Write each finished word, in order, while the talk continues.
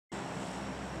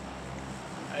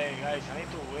Hey guys, I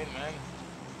need to win, man.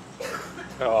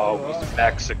 Oh, he's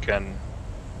Mexican.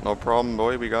 No problem,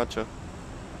 boy. We got you.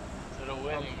 Instead of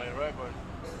winning my record.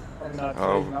 No,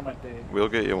 Oh, today's not my day. we'll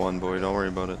get you one, boy. Don't worry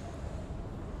about it.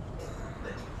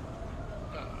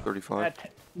 35.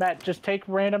 Matt, just take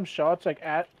random shots like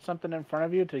at something in front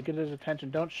of you to get his attention.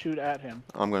 Don't shoot at him.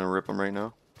 I'm gonna rip him right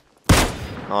now.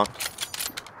 Knocked.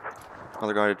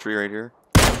 Another guy at a tree right here.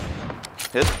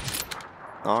 Hit.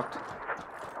 Knocked.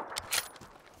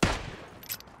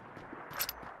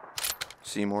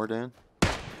 See more, Dan? I'm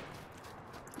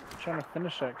trying to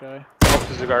finish that guy. Oh,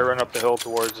 there's a guy run up the hill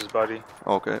towards his buddy.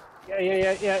 Okay.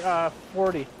 Yeah.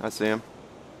 40. I see him.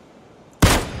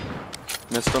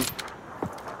 Missed him.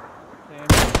 Same.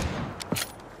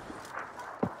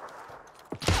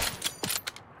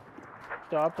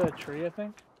 Stopped at a tree, I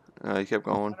think. He kept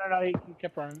going. No, he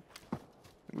kept running.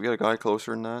 We got a guy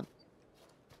closer than that.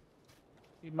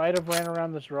 He might have ran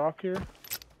around this rock here.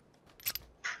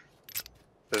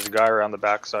 There's a guy around the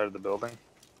back side of the building.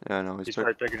 Yeah, I know. He's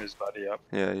probably picking his buddy up.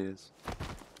 Yeah, he is.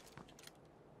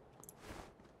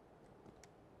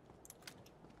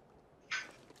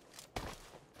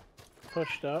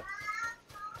 Pushed up.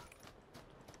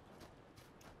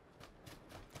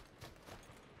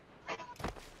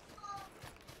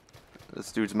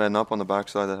 This dude's men up on the back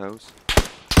side of the house.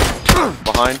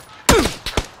 Behind.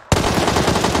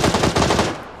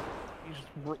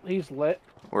 He's lit.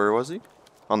 Where was he?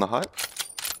 On the hut?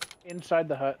 Inside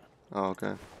the hut. Oh,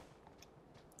 okay.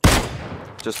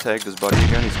 Just tagged his buddy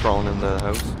again. He's crawling in the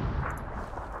house.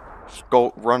 Just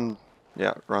go, run.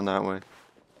 Yeah, run that way.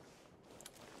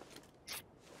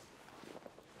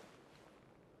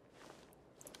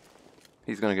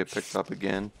 He's gonna get picked up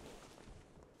again.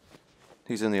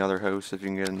 He's in the other house if you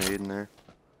can get a nade in there.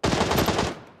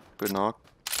 Good knock.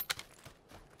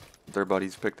 Their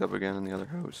buddy's picked up again in the other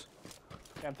house.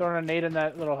 Yeah, I'm throwing a nade in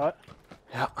that little hut.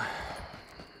 Yeah.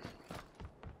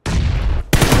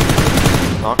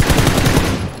 Knock.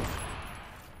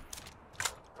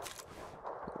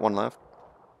 One left.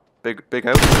 Big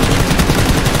out.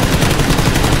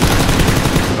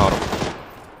 Got him.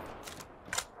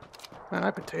 Man,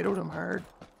 I potatoed him hard.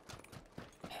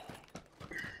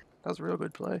 That was a real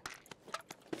good play.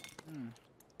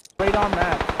 Right on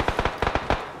that.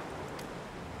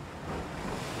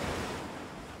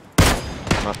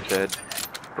 Not dead.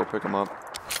 Go pick him up.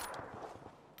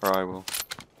 Or I will.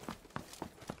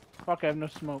 Fuck, I have no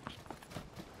smokes.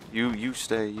 You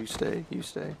stay.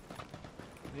 See?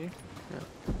 Yeah.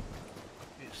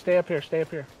 Stay up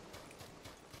here.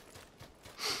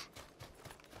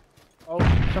 Oh,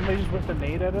 somebody's with a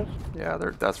nade at us? Yeah,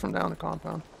 that's from down the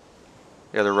compound.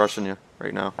 Yeah, they're rushing you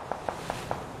right now.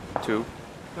 2,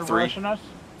 They're 3. rushing us?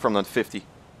 From the 50. Yeah.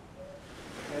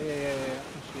 I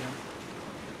see him.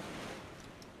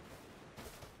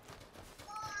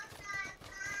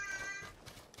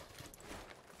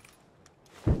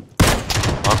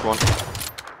 Knocked one.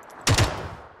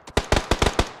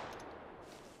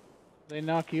 They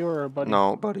knock you or a buddy?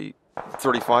 No, buddy.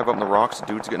 35 up in the rocks. The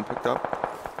dude's getting picked up.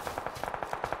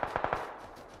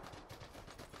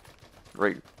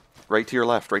 Right to your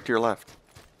left.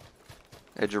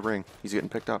 Edge of ring. He's getting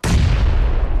picked up.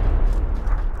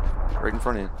 Right in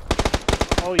front of you.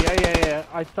 Oh, yeah.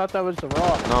 I thought that was the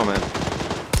rock. No, man.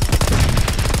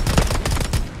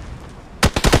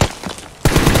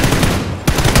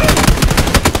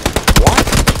 What?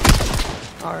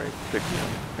 Alright, pick me up.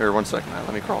 Here, 1 second, Matt.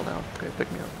 Let me crawl down. Okay, pick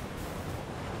me up.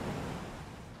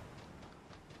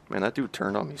 Man, that dude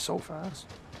turned on me so fast.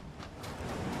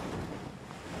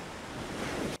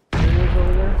 There he is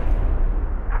over there.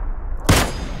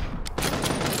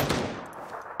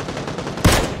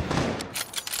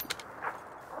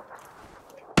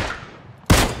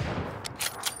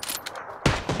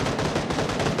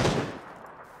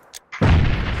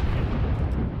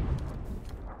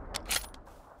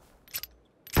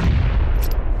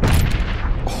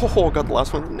 Oh, got the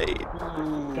last one. Nade.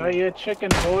 Got you a chicken,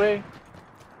 boy.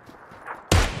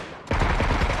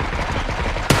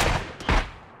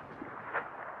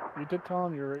 You did tell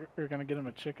him you're gonna get him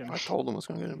a chicken. I told him I was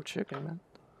gonna get him a chicken, man.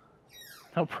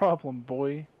 No problem,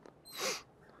 boy.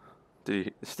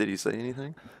 Did he say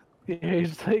anything? Yeah,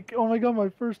 he's like, oh my god, my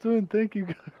first win, thank you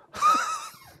guys.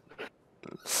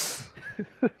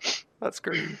 That's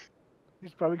crazy.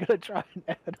 He's probably gonna try and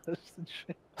add us and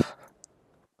shit.